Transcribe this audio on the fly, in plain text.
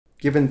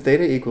Given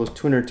theta equals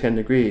 210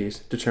 degrees,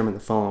 determine the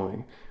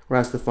following. We're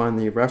asked to find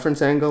the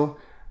reference angle,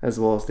 as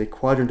well as the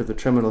quadrant of the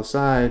terminal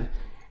side,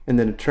 and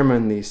then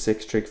determine the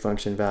 6 trig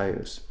function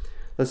values.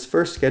 Let's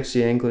first sketch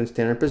the angle in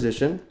standard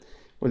position,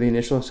 where the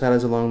initial side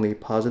is along the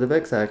positive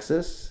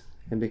x-axis,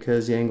 and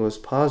because the angle is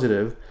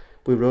positive,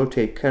 we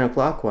rotate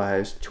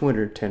counterclockwise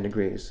 210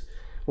 degrees.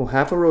 Well,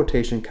 half a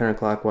rotation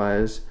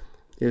counterclockwise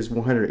is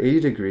 180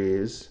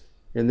 degrees,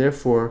 and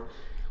therefore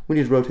we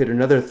need to rotate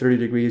another 30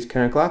 degrees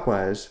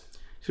counterclockwise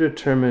to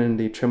determine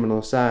the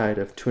terminal side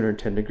of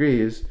 210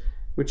 degrees,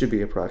 which would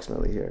be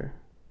approximately here.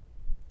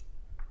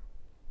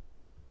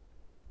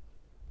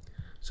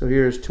 So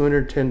here's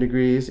 210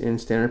 degrees in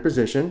standard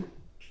position.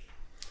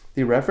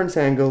 The reference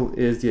angle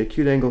is the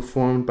acute angle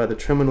formed by the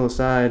terminal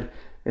side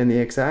and the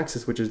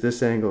x-axis, which is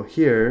this angle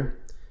here,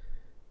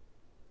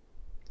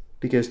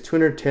 because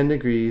 210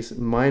 degrees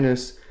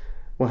minus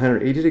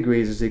 180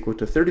 degrees is equal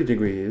to 30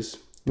 degrees.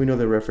 We know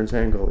the reference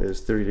angle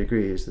is 30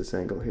 degrees, this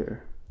angle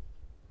here.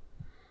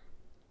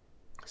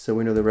 So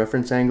we know the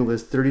reference angle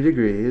is 30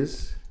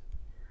 degrees.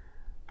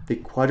 The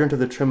quadrant of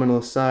the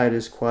terminal side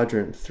is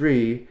quadrant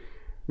 3.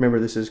 Remember,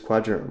 this is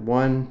quadrant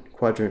 1,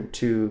 quadrant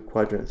 2,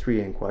 quadrant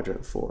 3, and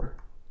quadrant 4.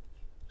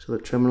 So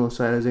the terminal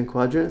side is in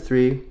quadrant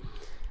 3.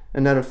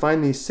 And now to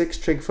find these 6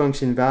 trig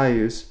function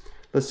values,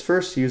 let's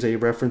first use a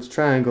reference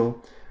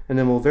triangle, and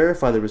then we'll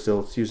verify the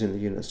results using the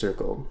unit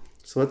circle.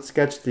 So let's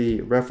sketch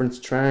the reference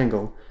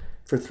triangle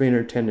for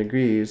 310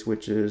 degrees,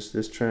 which is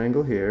this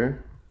triangle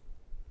here.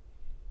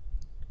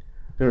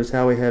 Notice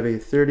how we have a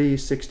 30,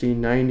 60,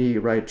 90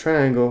 right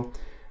triangle,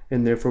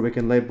 and therefore we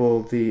can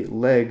label the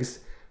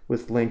legs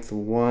with length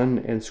 1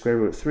 and square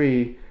root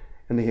 3,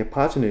 and the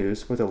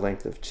hypotenuse with a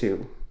length of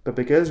 2. But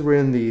because we're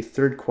in the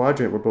third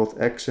quadrant where both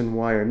x and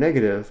y are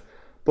negative,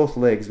 both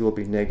legs will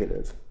be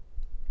negative.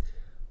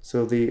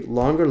 So the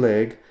longer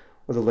leg,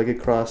 or the leg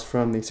across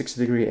from the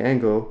 60-degree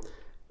angle,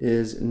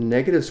 is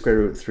negative square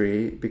root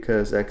 3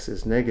 because x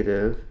is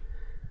negative,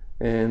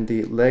 and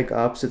the leg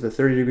opposite the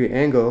 30-degree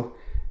angle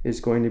is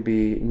going to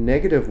be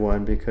negative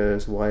 1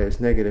 because y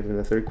is negative in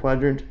the third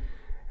quadrant,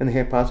 and the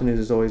hypotenuse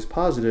is always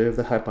positive.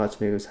 The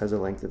hypotenuse has a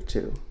length of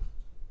 2.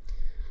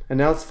 And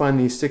now let's find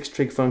these 6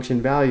 trig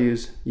function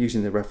values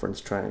using the reference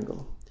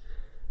triangle.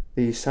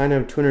 The sine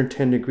of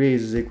 210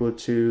 degrees is equal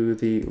to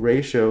the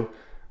ratio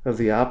of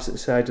the opposite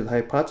side to the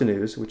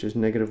hypotenuse, which is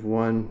negative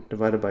 1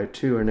 divided by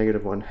 2, or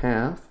negative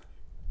 1/2.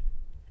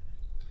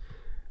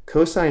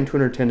 Cosine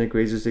 210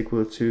 degrees is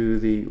equal to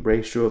the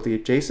ratio of the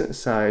adjacent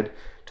side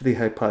to the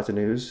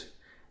hypotenuse,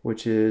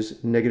 which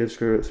is negative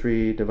square root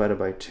 3 divided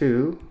by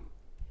 2.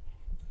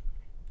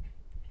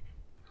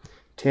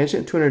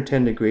 Tangent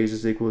 210 degrees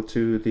is equal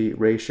to the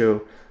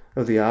ratio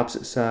of the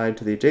opposite side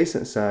to the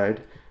adjacent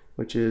side,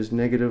 which is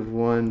negative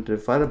 1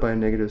 divided by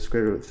negative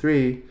square root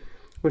 3,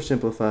 which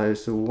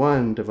simplifies to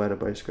 1 divided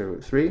by square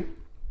root 3.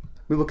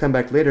 We will come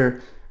back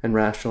later and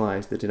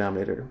rationalize the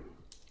denominator.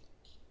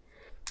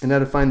 And now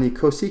to find the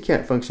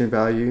cosecant function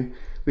value,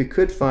 we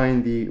could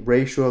find the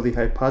ratio of the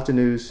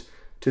hypotenuse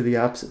to the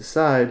opposite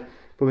side,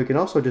 but we can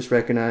also just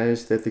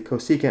recognize that the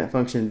cosecant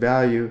function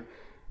value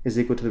is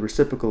equal to the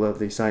reciprocal of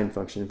the sine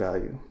function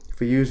value. If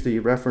we use the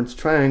reference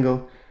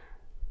triangle,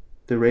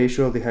 the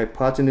ratio of the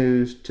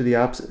hypotenuse to the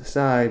opposite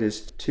side is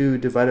 2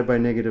 divided by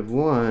negative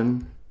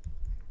 1,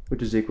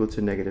 which is equal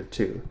to negative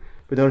 2.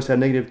 But notice how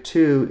negative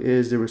 2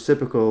 is the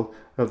reciprocal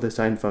of the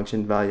sine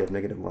function value of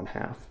negative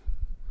 1/2.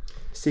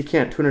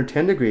 Secant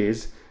 210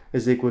 degrees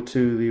is equal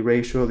to the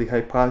ratio of the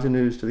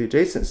hypotenuse to the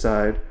adjacent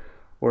side,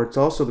 or it's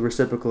also the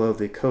reciprocal of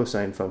the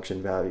cosine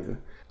function value.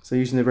 So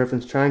using the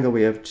reference triangle,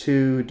 we have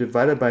 2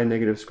 divided by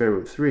negative square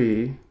root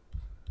 3,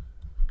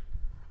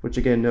 which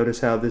again, notice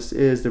how this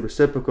is the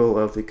reciprocal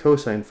of the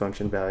cosine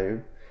function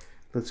value.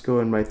 Let's go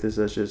and write this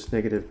as just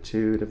negative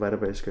 2 divided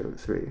by square root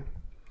 3.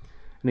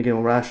 And again,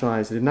 we'll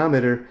rationalize the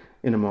denominator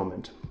in a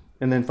moment.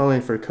 And then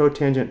finally, for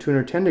cotangent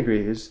 210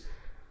 degrees,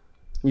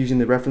 using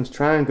the reference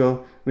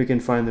triangle, we can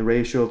find the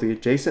ratio of the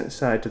adjacent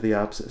side to the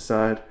opposite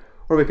side,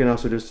 or we can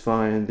also just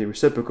find the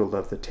reciprocal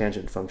of the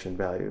tangent function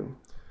value.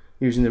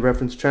 Using the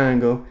reference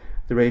triangle,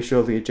 the ratio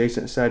of the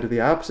adjacent side to the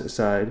opposite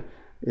side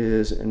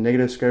is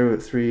negative square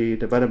root 3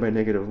 divided by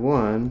negative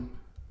 1,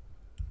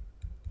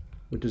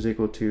 which is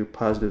equal to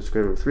positive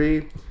square root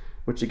 3,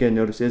 which again,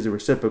 notice is the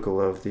reciprocal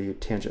of the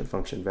tangent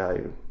function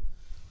value.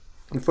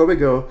 Before we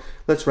go,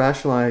 let's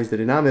rationalize the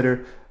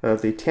denominator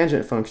of the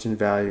tangent function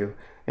value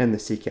and the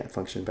secant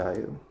function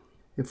value.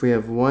 If we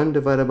have 1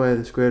 divided by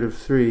the square root of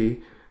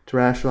 3, to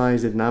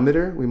rationalize the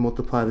denominator, we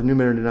multiply the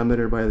numerator and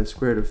denominator by the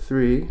square root of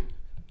 3,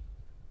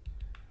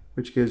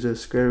 which gives us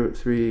square root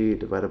 3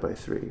 divided by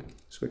 3.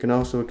 So we can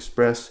also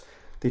express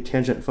the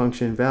tangent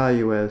function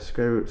value as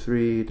square root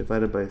 3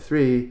 divided by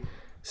 3.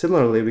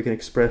 Similarly, we can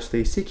express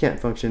the secant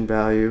function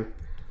value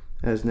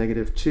as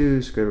negative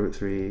 2 square root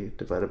 3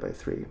 divided by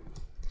 3.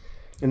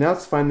 And now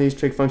let's find these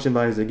trig function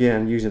values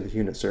again using the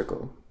unit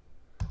circle.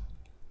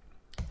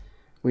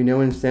 We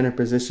know in standard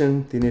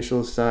position the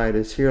initial side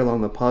is here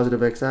along the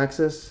positive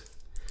x-axis,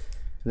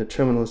 and the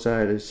terminal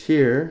side is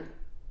here.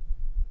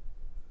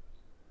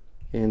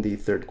 in the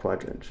third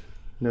quadrant.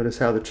 Notice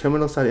how the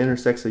terminal side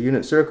intersects the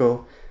unit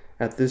circle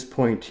at this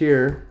point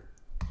here,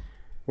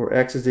 where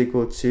x is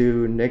equal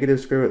to negative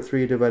square root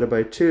 3 divided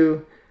by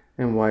 2,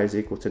 and y is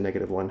equal to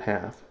negative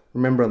 1/2.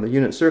 Remember, on the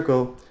unit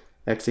circle,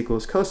 x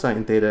equals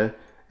cosine theta,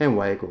 and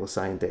y equals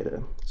sine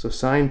theta. So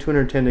sine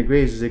 210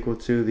 degrees is equal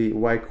to the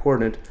y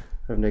coordinate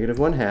of negative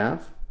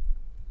 1/2.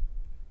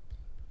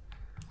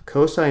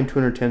 Cosine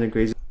 210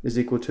 degrees is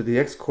equal to the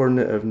x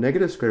coordinate of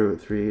negative square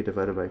root 3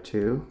 divided by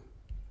 2.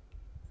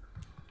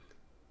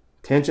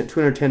 Tangent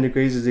 210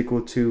 degrees is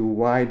equal to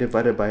y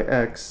divided by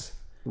x.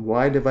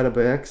 Y divided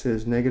by x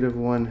is negative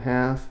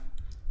 1/2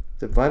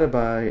 divided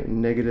by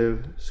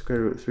negative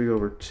square root 3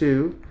 over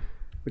 2,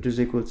 which is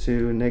equal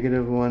to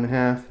negative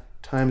 1/2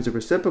 times the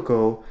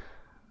reciprocal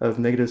of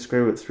negative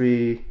square root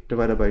 3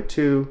 divided by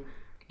 2,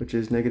 which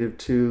is negative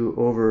 2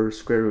 over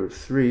square root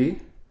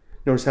 3.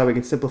 Notice how we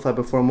can simplify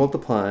before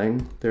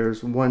multiplying.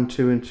 There's 1,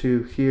 2, and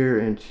 2 here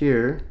and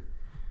here.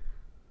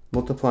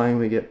 Multiplying,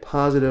 we get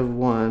positive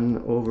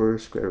 1 over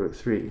square root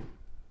 3,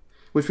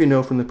 which we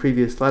know from the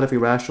previous slide, if we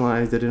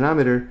rationalize, the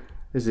denominator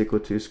is equal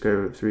to square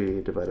root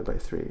 3 divided by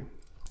 3.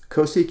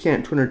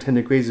 Cosecant 210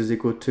 degrees is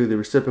equal to the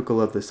reciprocal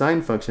of the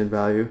sine function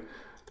value.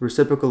 The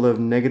reciprocal of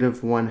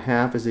negative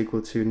 1/2 is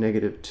equal to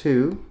negative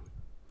 2.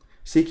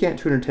 Secant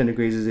 210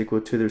 degrees is equal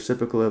to the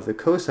reciprocal of the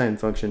cosine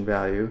function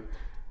value.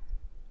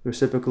 The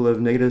reciprocal of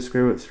negative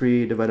square root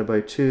 3 divided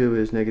by 2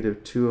 is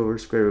negative 2 over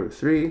square root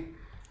 3,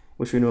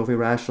 which we know if we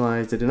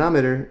rationalize, the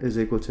denominator is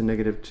equal to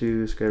negative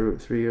 2 square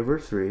root 3 over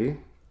 3.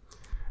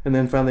 And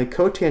then finally,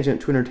 cotangent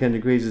 210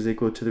 degrees is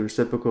equal to the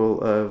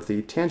reciprocal of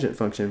the tangent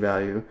function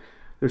value.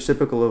 The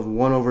reciprocal of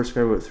 1 over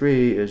square root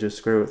 3 is just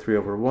square root 3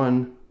 over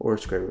 1, or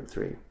square root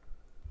 3.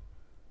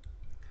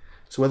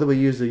 So whether we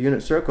use the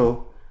unit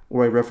circle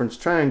or a reference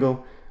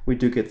triangle, we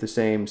do get the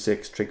same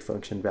 6 trig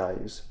function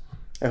values.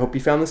 I hope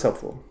you found this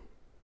helpful.